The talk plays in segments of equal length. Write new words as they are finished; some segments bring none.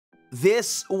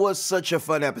This was such a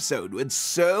fun episode, with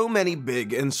so many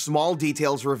big and small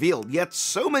details revealed, yet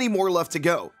so many more left to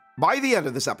go. By the end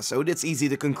of this episode, it's easy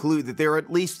to conclude that there are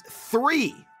at least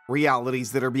 3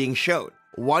 realities that are being shown.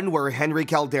 One where Henry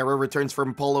Caldera returns from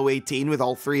Apollo 18 with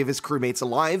all 3 of his crewmates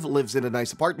alive, lives in a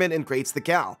nice apartment, and creates the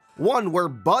Cal. One where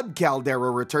Bud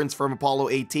Caldera returns from Apollo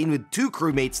 18 with 2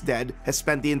 crewmates dead, has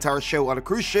spent the entire show on a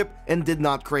cruise ship, and did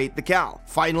not create the Cal.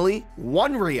 Finally,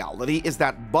 one reality is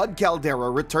that Bud Caldera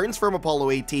returns from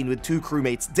Apollo 18 with 2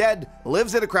 crewmates dead,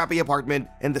 lives in a crappy apartment,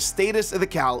 and the status of the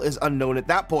Cal is unknown at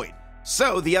that point.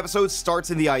 So, the episode starts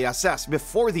in the ISS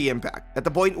before the impact, at the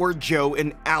point where Joe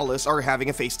and Alice are having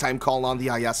a FaceTime call on the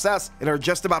ISS and are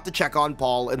just about to check on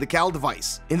Paul and the Cal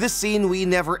device. In this scene, we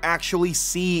never actually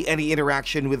see any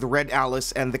interaction with Red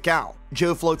Alice and the Cal.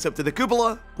 Joe floats up to the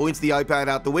cupola, points the iPad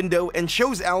out the window, and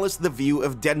shows Alice the view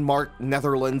of Denmark,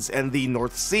 Netherlands, and the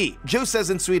North Sea. Joe says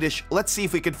in Swedish, "Let's see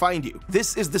if we can find you."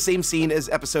 This is the same scene as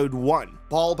episode 1.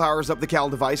 Paul powers up the Cal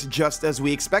device just as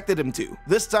we expected him to.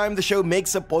 This time, the show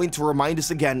makes a point to remind us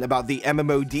again about the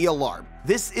MMOD alarm.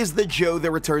 This is the Joe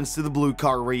that returns to the blue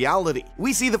car reality.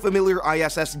 We see the familiar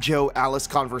ISS Joe-Alice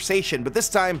conversation, but this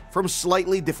time from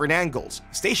slightly different angles.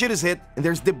 Station is hit, and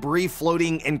there's debris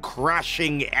floating and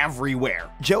crashing everywhere.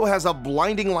 Joe has a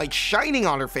blinding light shining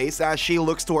on her face as she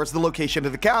looks towards the location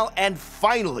of the Cal, and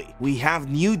finally, we have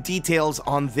new details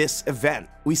on this event.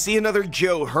 We see another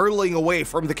Joe hurtling away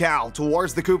from the Cal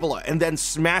towards the cupola and then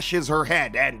smashes her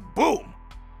head, and boom!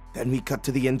 Then we cut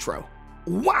to the intro.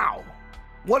 Wow!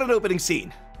 What an opening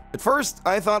scene. At first,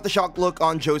 I thought the shocked look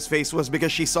on Joe's face was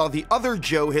because she saw the other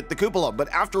Joe hit the cupola, but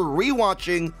after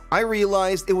rewatching, I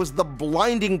realized it was the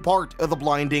blinding part of the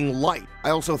blinding light. I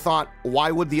also thought,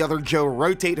 why would the other Joe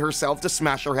rotate herself to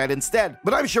smash her head instead?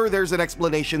 But I'm sure there's an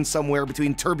explanation somewhere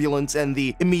between turbulence and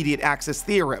the immediate axis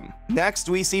theorem. Next,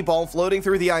 we see Paul floating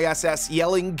through the ISS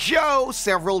yelling "Joe"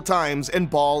 several times,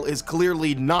 and Paul is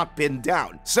clearly not pinned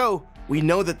down. So, we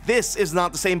know that this is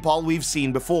not the same Paul we've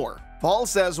seen before. Paul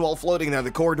says while floating down the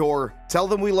corridor, "Tell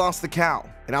them we lost the Cal."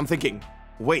 And I'm thinking,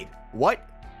 wait, what?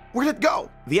 Where'd it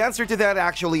go? The answer to that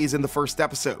actually is in the first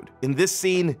episode. In this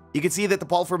scene, you can see that the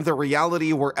Paul from the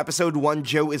reality where episode 1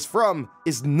 Joe is from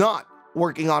is not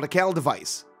working on a Cal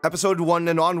device. Episode 1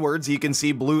 and onwards, you can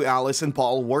see Blue Alice and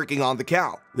Paul working on the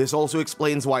Cal. This also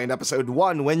explains why in episode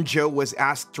 1, when Joe was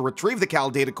asked to retrieve the Cal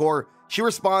data core, she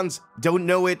responds, "Don't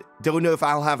know it, don't know if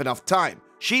I'll have enough time."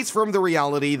 She's from the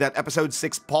reality that episode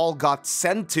 6 Paul got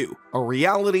sent to, a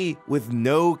reality with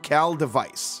no Cal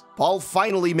device. Paul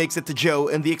finally makes it to Joe,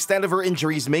 and the extent of her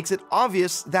injuries makes it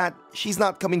obvious that she's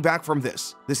not coming back from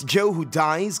this. This Joe who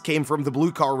dies came from the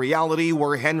blue car reality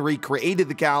where Henry created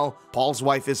the Cal, Paul's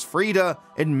wife is Frida,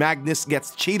 and Magnus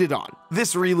gets cheated on.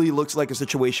 This really looks like a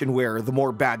situation where the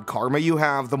more bad karma you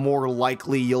have, the more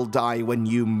likely you'll die when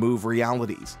you move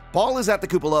realities. Paul is at the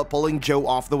cupola pulling Joe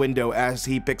off the window as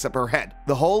he picks up her head.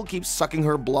 The hole keeps sucking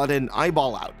her blood and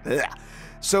eyeball out. Ugh.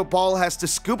 So Paul has to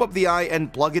scoop up the eye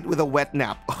and plug it with a wet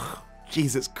nap.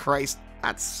 Jesus Christ,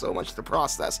 that's so much to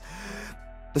process.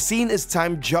 The scene is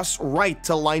timed just right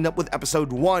to line up with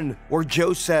episode 1, where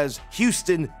Joe says,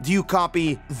 "Houston, do you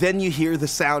copy?" Then you hear the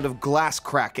sound of glass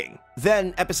cracking.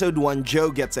 Then episode 1 Joe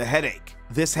gets a headache.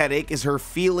 This headache is her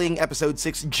feeling episode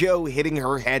 6 Joe hitting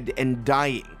her head and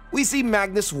dying. We see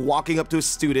Magnus walking up to his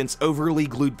student's overly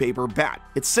glued paper bat.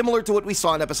 It's similar to what we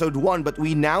saw in episode 1, but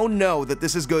we now know that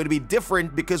this is going to be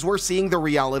different because we're seeing the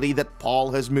reality that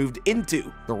Paul has moved into,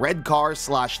 the red car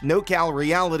 / no Cal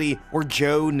reality where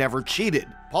Joe never cheated.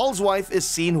 Paul's wife is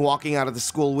seen walking out of the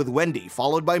school with Wendy,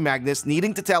 followed by Magnus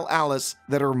needing to tell Alice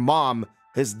that her mom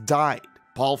has died.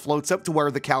 Paul floats up to where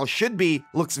the Cal should be,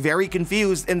 looks very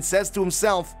confused, and says to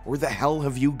himself, "Where the hell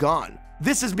have you gone?"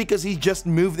 This is because he just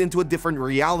moved into a different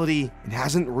reality and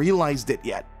hasn't realized it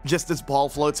yet. Just as Paul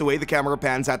floats away, the camera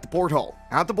pans at the porthole.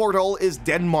 At the porthole is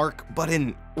Denmark, but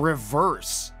in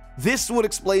reverse. This would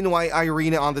explain why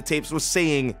Irina on the tapes was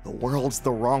saying, "The world's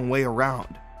the wrong way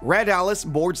around." Red Alice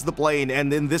boards the plane,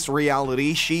 and in this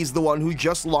reality, she's the one who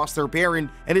just lost her parent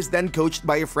and is then coached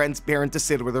by a friend's parent to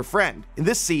sit with her friend. In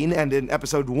this scene, and in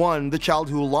episode 1, the child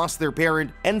who lost their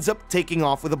parent ends up taking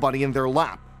off with a bunny in their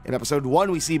lap. In episode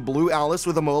 1, we see Blue Alice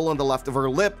with a mole on the left of her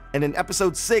lip, and in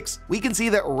episode 6, we can see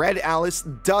that Red Alice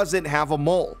doesn't have a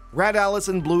mole. Red Alice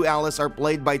and Blue Alice are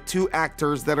played by 2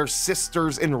 actors that are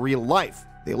sisters in real life.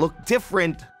 They look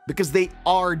different because they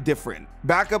are different.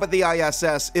 Back up at the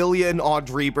ISS, Ilya and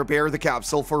Audrey prepare the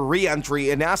capsule for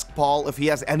re-entry and ask Paul if he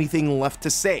has anything left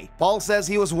to say. Paul says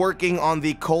he was working on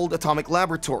the Cold Atomic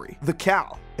Laboratory, the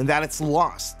Cal, and that it's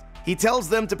lost. He tells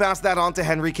them to pass that on to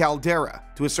Henry Caldera.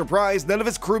 To his surprise, none of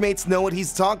his crewmates know what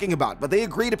he's talking about, but they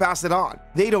agree to pass it on.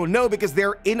 They don't know because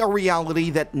they're in a reality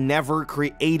that never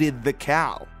created the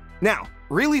Cal. Now,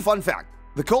 really fun fact.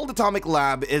 The Cold Atomic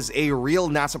Lab is a real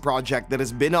NASA project that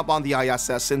has been up on the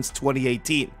ISS since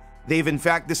 2018. They've in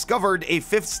fact discovered a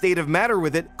fifth state of matter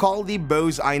with it called the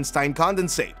Bose-Einstein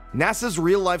condensate. NASA's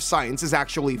real-life science is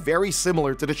actually very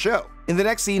similar to the show. In the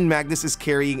next scene, Magnus is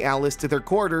carrying Alice to their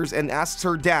quarters and asks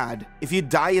her dad, "If you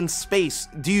die in space,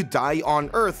 do you die on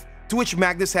Earth?" To which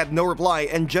Magnus had no reply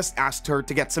and just asked her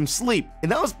to get some sleep,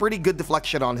 and that was pretty good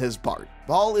deflection on his part.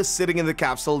 Paul is sitting in the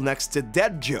capsule next to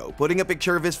dead Joe, putting a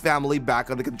picture of his family back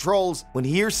on the controls when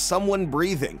he hears someone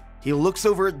breathing. He looks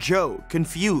over at Joe,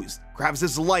 confused, grabs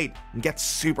his light, and gets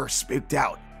super spooked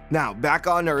out. Now, back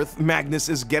on Earth, Magnus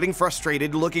is getting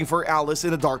frustrated looking for Alice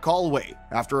in a dark hallway.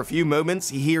 After a few moments,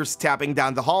 he hears tapping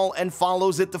down the hall and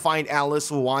follows it to find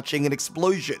Alice watching an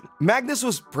explosion. Magnus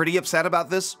was pretty upset about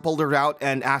this, pulled her out,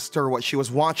 and asked her what she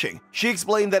was watching. She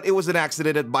explained that it was an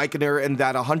accident at Baikonur and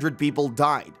that 100 people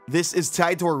died. This is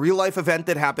tied to a real-life event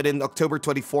that happened in October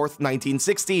 24th,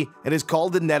 1960, and is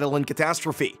called the Netherland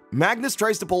Catastrophe. Magnus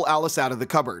tries to pull Alice out of the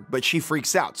cupboard, but she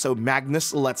freaks out, so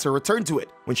Magnus lets her return to it.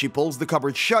 When she pulls the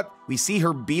cupboard shut, we see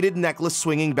her beaded necklace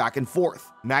swinging back and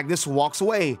forth. Magnus walks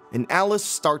away, and Alice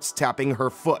starts tapping her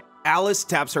foot. Alice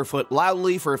taps her foot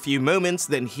loudly for a few moments,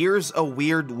 then hears a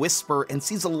weird whisper and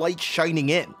sees a light shining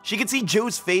in. She can see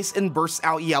Joe's face and bursts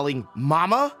out yelling,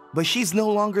 "Mama?" But she's no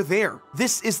longer there.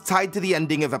 This is tied to the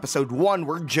ending of episode 1,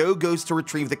 where Joe goes to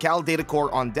retrieve the Cal data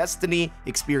core on Destiny,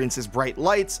 experiences bright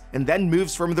lights, and then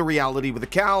moves from the reality with the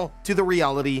Cal to the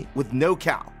reality with no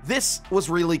Cal. This was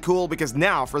really cool because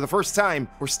now, for the first time,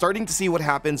 we're starting to see what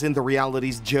happens in the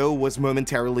realities Joe was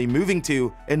momentarily moving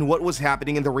to and what was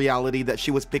happening in the reality that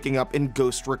she was picking up in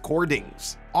ghost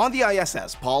recordings. On the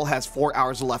ISS, Paul has 4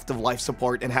 hours left of life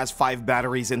support and has 5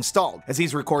 batteries installed. As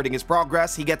he's recording his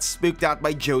progress, he gets spooked out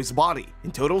by Joe's body.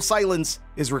 In total silence,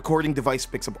 his recording device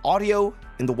picks up audio,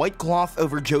 and the white cloth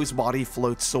over Joe's body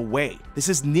floats away. This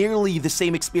is nearly the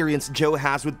same experience Joe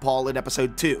has with Paul in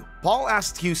episode 2. Paul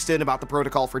asked Houston about the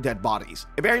protocol for dead bodies.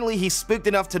 Apparently, he's spooked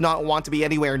enough to not want to be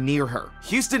anywhere near her.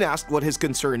 Houston asked what his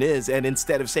concern is, and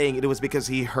instead of saying it was because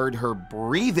he heard her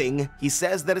breathing, he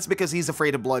says that it's because he's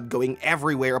afraid of blood going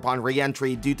everywhere upon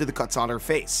re-entry due to the cuts on her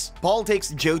face. Paul takes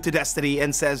Joe to Destiny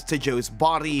and says to Joe's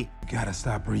body, "You gotta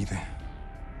stop breathing.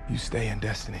 You stay in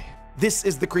Destiny." This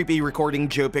is the creepy recording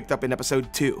Joe picked up in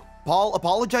episode 2. Paul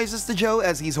apologizes to Joe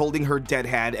as he's holding her dead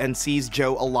hand and sees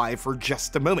Joe alive for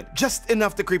just a moment, just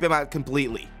enough to creep him out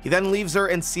completely. He then leaves her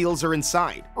and seals her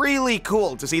inside. Really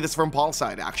cool to see this from Paul's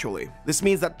side, actually. This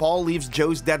means that Paul leaves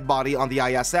Joe's dead body on the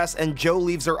ISS and Joe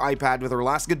leaves her iPad with her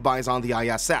last goodbyes on the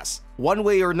ISS. One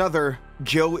way or another,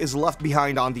 Joe is left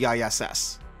behind on the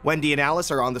ISS. Wendy and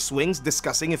Alice are on the swings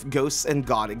discussing if ghosts and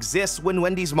God exist when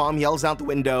Wendy's mom yells out the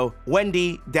window,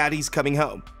 "Wendy, Daddy's coming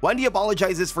home." Wendy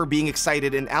apologizes for being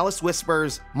excited and Alice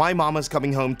whispers, "My mama's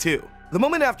coming home too." The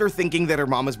moment after thinking that her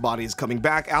mama's body is coming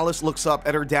back, Alice looks up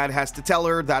and her dad has to tell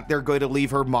her that they're going to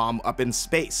leave her mom up in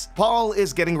space. Paul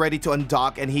is getting ready to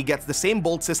undock and he gets the same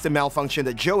bolt system malfunction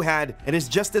that Joe had and is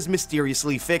just as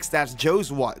mysteriously fixed as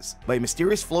Joe's was by a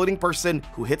mysterious floating person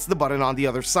who hits the button on the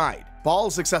other side.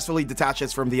 Paul successfully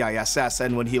detaches from the ISS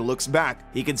and when he looks back,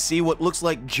 he can see what looks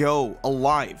like Joe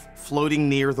alive, floating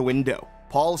near the window.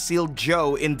 Paul sealed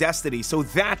Joe in Destiny, so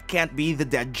that can't be the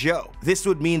dead Joe. This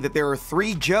would mean that there are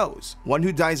 3 Joes, one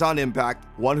who dies on impact,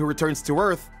 one who returns to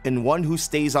Earth, and one who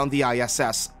stays on the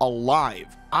ISS alive.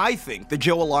 I think the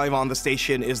Joe alive on the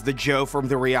station is the Joe from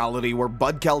the reality where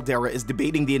Bud Caldera is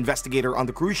debating the investigator on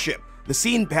the cruise ship. The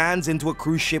scene pans into a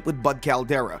cruise ship with Bud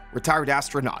Caldera, retired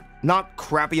astronaut, not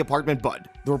crappy apartment Bud.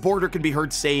 The reporter can be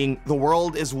heard saying, "The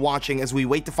world is watching as we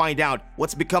wait to find out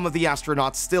what's become of the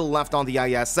astronauts still left on the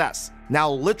ISS.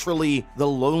 Now literally the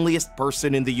loneliest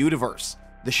person in the universe."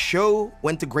 The show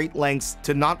went to great lengths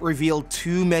to not reveal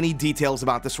too many details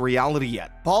about this reality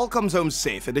yet. Paul comes home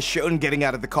safe and is shown getting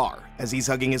out of the car. As he's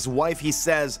hugging his wife, he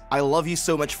says, "I love you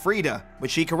so much, Frida,"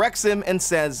 but she corrects him and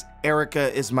says,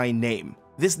 "Erica is my name."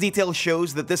 This detail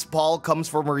shows that this Paul comes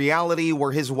from a reality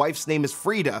where his wife's name is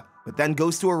Frida, but then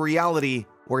goes to a reality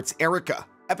where it's Erica.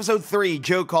 Episode 3,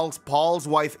 Joe calls Paul's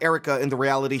wife Erica in the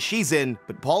reality she's in,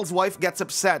 but Paul's wife gets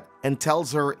upset and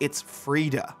tells her it's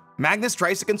Frida. Magnus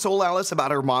tries to console Alice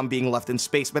about her mom being left in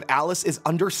space, but Alice is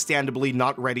understandably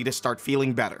not ready to start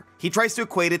feeling better. He tries to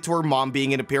equate it to her mom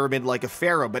being in a pyramid like a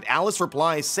pharaoh, but Alice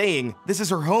replies saying, "This is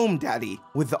her home, Daddy,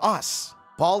 with us."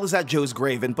 Paul is at Joe's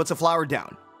grave and puts a flower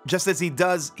down. Just as he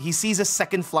does, he sees a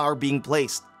second flower being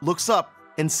placed, looks up,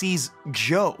 and sees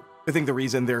Joe. I think the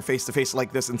reason they're face-to-face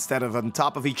like this instead of on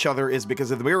top of each other is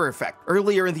because of the mirror effect.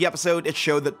 Earlier in the episode, it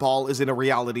showed that Paul is in a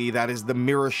reality that is the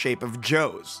mirror shape of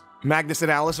Joe's. Magnus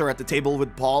and Alice are at the table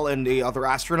with Paul and the other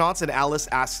astronauts, and Alice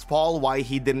asks Paul why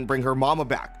he didn't bring her mama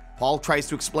back. Paul tries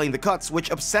to explain the cuts, which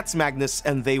upsets Magnus,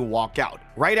 and they walk out.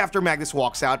 Right after Magnus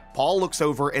walks out, Paul looks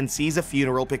over and sees a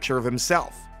funeral picture of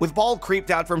himself. With Paul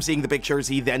creeped out from seeing the pictures,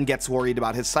 he then gets worried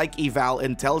about his psych eval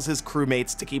and tells his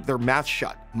crewmates to keep their mouths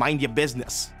shut. Mind your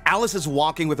business. Alice is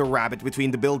walking with a rabbit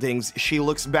between the buildings. She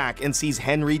looks back and sees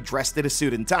Henry dressed in a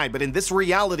suit and tie, but in this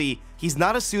reality, he's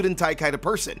not a suit and tie kind of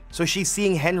person, so she's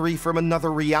seeing Henry from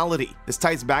another reality. This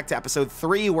ties back to episode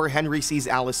 3 where Henry sees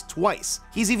Alice twice.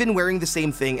 He's even wearing the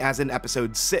same thing as in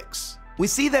episode 6. We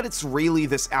see that it's really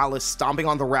this Alice stomping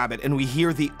on the rabbit, and we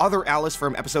hear the other Alice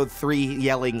from episode 3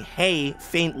 yelling, "Hey,"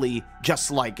 faintly,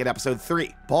 just like in episode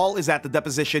 3. Paul is at the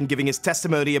deposition giving his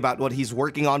testimony about what he's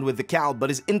working on with the cowl, but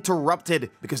is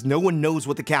interrupted because no one knows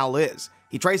what the cowl is.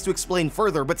 He tries to explain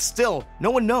further, but still,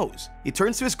 no one knows. He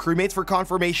turns to his crewmates for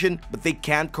confirmation, but they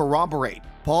can't corroborate.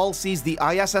 Paul sees the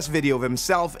ISS video of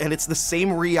himself, and it's the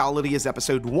same reality as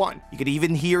episode 1. You could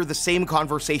even hear the same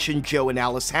conversation Joe and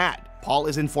Alice had. Paul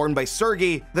is informed by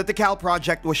Sergei that the Cal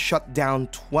project was shut down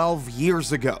 12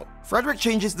 years ago. Frederick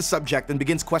changes the subject and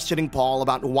begins questioning Paul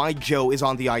about why Joe is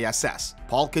on the ISS.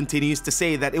 Paul continues to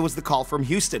say that it was the call from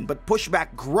Houston, but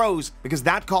pushback grows because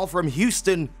that call from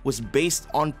Houston was based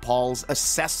on Paul's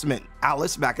assessment.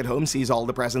 Alice, back at home, sees all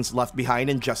the presents left behind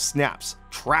and just snaps,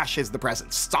 trashes the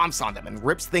presents, stomps on them, and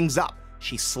rips things up.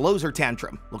 She slows her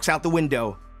tantrum, looks out the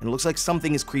window, and it looks like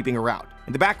something is creeping around.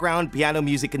 In the background, piano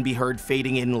music can be heard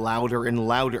fading in louder and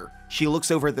louder. She looks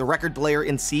over at the record player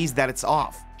and sees that it's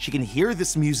off. She can hear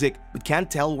this music, but can't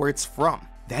tell where it's from.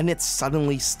 Then it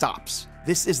suddenly stops.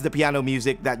 This is the piano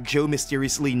music that Joe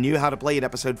mysteriously knew how to play in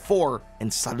episode 4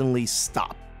 and suddenly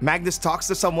stopped. Magnus talks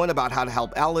to someone about how to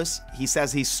help Alice. He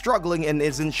says he's struggling and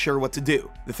isn't sure what to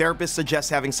do. The therapist suggests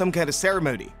having some kind of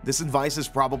ceremony. This advice is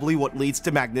probably what leads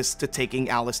to Magnus to taking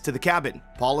Alice to the cabin.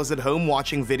 Paul is at home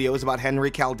watching videos about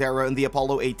Henry Caldera and the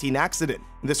Apollo 18 accident.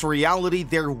 In this reality,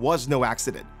 there was no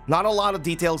accident. Not a lot of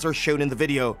details are shown in the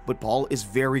video, but Paul is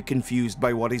very confused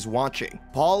by what he's watching.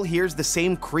 Paul hears the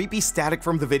same creepy static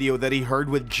from the video that he heard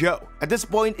with Joe. At this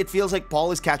point, it feels like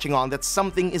Paul is catching on that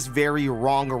something is very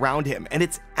wrong around him, and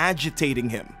it's agitating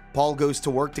him. Paul goes to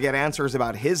work to get answers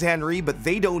about his Henry, but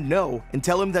they don't know and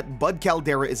tell him that Bud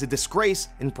Caldera is a disgrace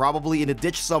and probably in a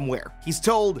ditch somewhere. He's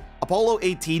told Apollo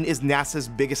 18 is NASA's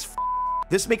biggest f***.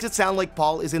 This makes it sound like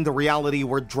Paul is in the reality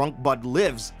where drunk Bud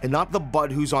lives and not the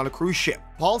Bud who's on a cruise ship.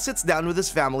 Paul sits down with his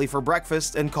family for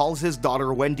breakfast and calls his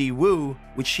daughter Wendy Wu,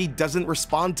 which she doesn't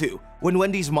respond to. When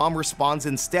Wendy's mom responds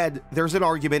instead, there's an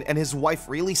argument and his wife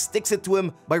really sticks it to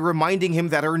him by reminding him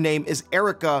that her name is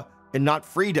Erica and not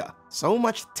Frida. So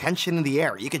much tension in the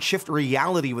air, you could shift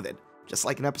reality with it, just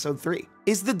like in episode 3.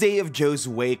 Is the day of Joe's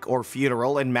wake or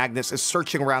funeral, and Magnus is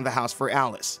searching around the house for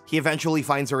Alice. He eventually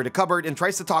finds her in a cupboard and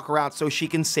tries to talk her out so she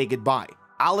can say goodbye.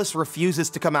 Alice refuses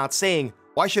to come out, saying,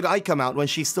 "Why should I come out when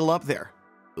she's still up there?"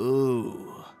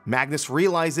 Ooh. Magnus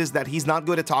realizes that he's not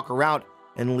going to talk her out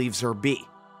and leaves her be.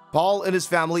 Paul and his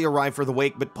family arrive for the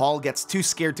wake, but Paul gets too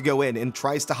scared to go in and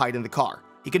tries to hide in the car.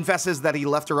 He confesses that he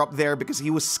left her up there because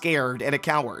he was scared and a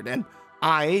coward, and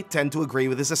I tend to agree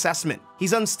with his assessment.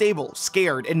 He's unstable,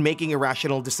 scared, and making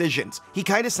irrational decisions. He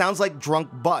kinda sounds like drunk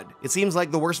Bud. It seems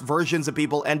like the worst versions of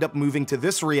people end up moving to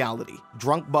this reality.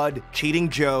 Drunk Bud, cheating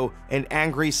Joe, and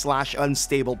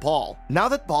angry/unstable Paul. Now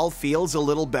that Paul feels a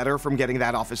little better from getting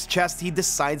that off his chest, he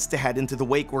decides to head into the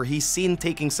wake where he's seen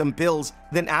taking some pills,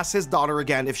 then asks his daughter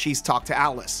again if she's talked to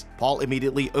Alice. Paul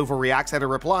immediately overreacts at her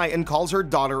reply and calls her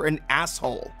daughter an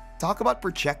asshole. Talk about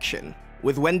projection.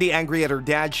 With Wendy angry at her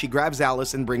dad, she grabs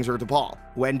Alice and brings her to Paul.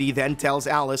 Wendy then tells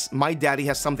Alice, "My daddy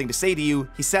has something to say to you.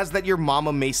 He says that your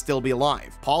mama may still be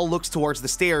alive." Paul looks towards the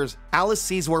stairs. Alice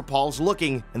sees where Paul's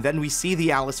looking, and then we see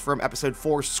the Alice from episode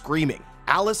 4 screaming.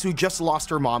 Alice, who just lost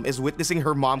her mom, is witnessing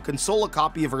her mom console a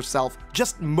copy of herself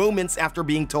just moments after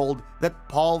being told that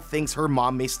Paul thinks her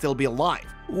mom may still be alive.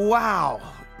 Wow,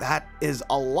 that is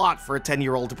a lot for a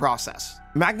 10-year-old to process.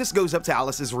 Magnus goes up to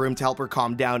Alice's room to help her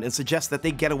calm down and suggests that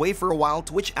they get away for a while,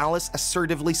 to which Alice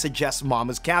assertively suggests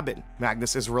Mama's cabin.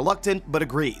 Magnus is reluctant, but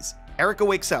agrees. Erica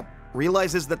wakes up,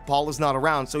 realizes that Paul is not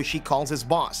around, so she calls his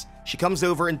boss. She comes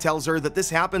over and tells her that this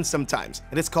happens sometimes,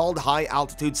 and it's called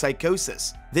high-altitude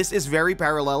psychosis. This is very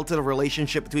parallel to the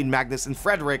relationship between Magnus and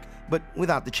Frederick, but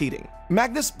without the cheating.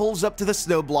 Magnus pulls up to the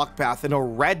snow-blocked path in a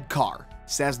red car.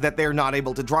 says that they're not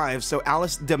able to drive, so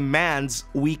Alice demands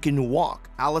we can walk.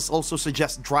 Alice also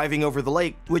suggests driving over the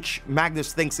lake, which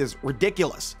Magnus thinks is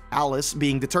ridiculous. Alice,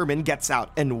 being determined, gets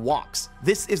out and walks.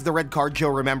 This is the red car Joe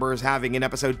remembers having in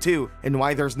episode 2, and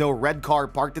why there's no red car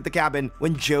parked at the cabin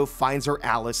when Joe finds her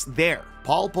Alice there.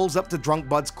 Paul pulls up to Drunk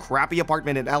Bud's crappy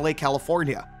apartment in LA,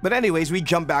 California. But anyways, we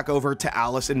jump back over to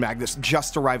Alice and Magnus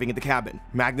just arriving at the cabin.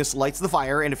 Magnus lights the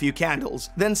fire and a few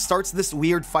candles, then starts this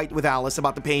weird fight with Alice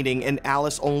about the painting and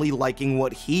Alice only liking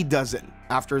what he doesn't.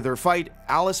 After their fight,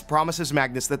 Alice promises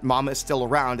Magnus that Mama is still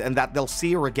around and that they'll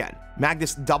see her again.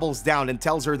 Magnus doubles down and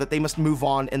tells her that they must move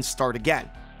on and start again.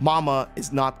 Mama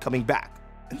is not coming back.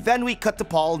 Then we cut to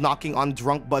Paul knocking on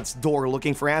Drunk Bud's door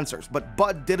looking for answers, but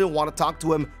Bud didn't want to talk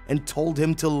to him and told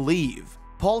him to leave.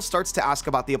 Paul starts to ask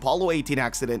about the Apollo 18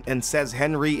 accident and says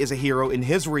Henry is a hero in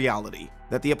his reality,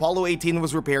 that the Apollo 18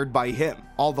 was repaired by him.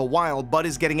 All the while, Bud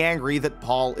is getting angry that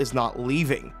Paul is not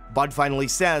leaving. Bud finally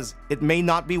says, "It may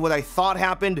not be what I thought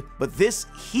happened, but this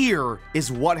here is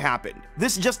what happened."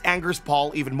 This just angers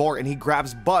Paul even more and he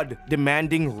grabs Bud,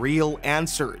 demanding real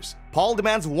answers. Paul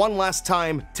demands one last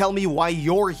time, "Tell me why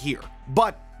you're here."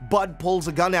 But Bud pulls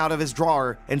a gun out of his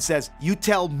drawer and says, "You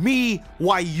tell me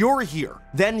why you're here,"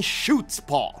 then shoots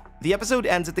Paul. The episode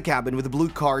ends at the cabin with a blue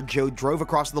car Joe drove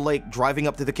across the lake driving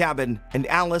up to the cabin and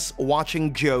Alice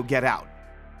watching Joe get out.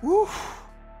 Whew.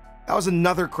 That was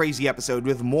another crazy episode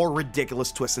with more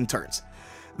ridiculous twists and turns.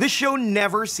 This show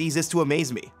never ceases to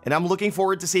amaze me, and I'm looking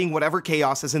forward to seeing whatever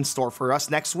chaos is in store for us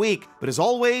next week. But as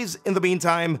always, in the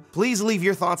meantime, please leave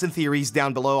your thoughts and theories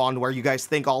down below on where you guys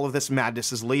think all of this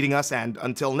madness is leading us, and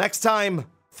until next time,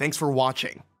 thanks for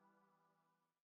watching.